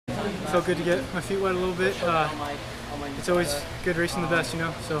felt good to get my feet wet a little bit. It's always good racing the best, you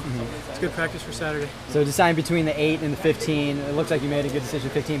know, so it's good practice for Saturday. So deciding between the 8 and the 15, it looks like you made a good decision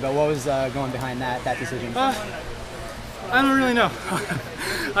 15, but what was going behind that decision? I don't really know.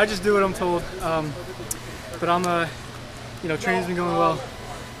 I just do what I'm told. But I'm, you know, training's been going well,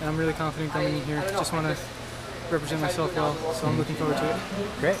 and I'm really confident coming in here. Just want to represent myself well, so I'm looking forward to it.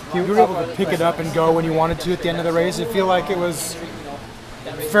 Great. You were able to pick it up and go when you wanted to at the end of the race. Did it feel like it was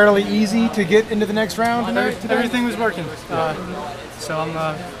fairly easy to get into the next round? Everything was working, so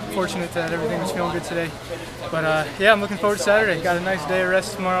I'm fortunate that everything was feeling good today. But yeah, I'm looking forward to Saturday. Got a nice day of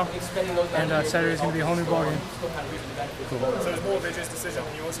rest tomorrow, and Saturday's going to be a whole new ballgame. Cool. So it was more of a decision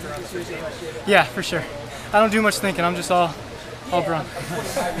than yours around the 15? Yeah, for sure. I don't do much thinking. I'm just all brawn.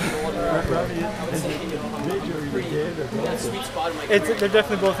 They're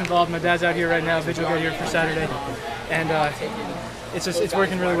definitely both involved. My dad's out here right now. Vigil got here for Saturday, and it's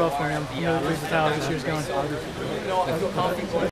working really well for me. I'm really pleased with how this year's going.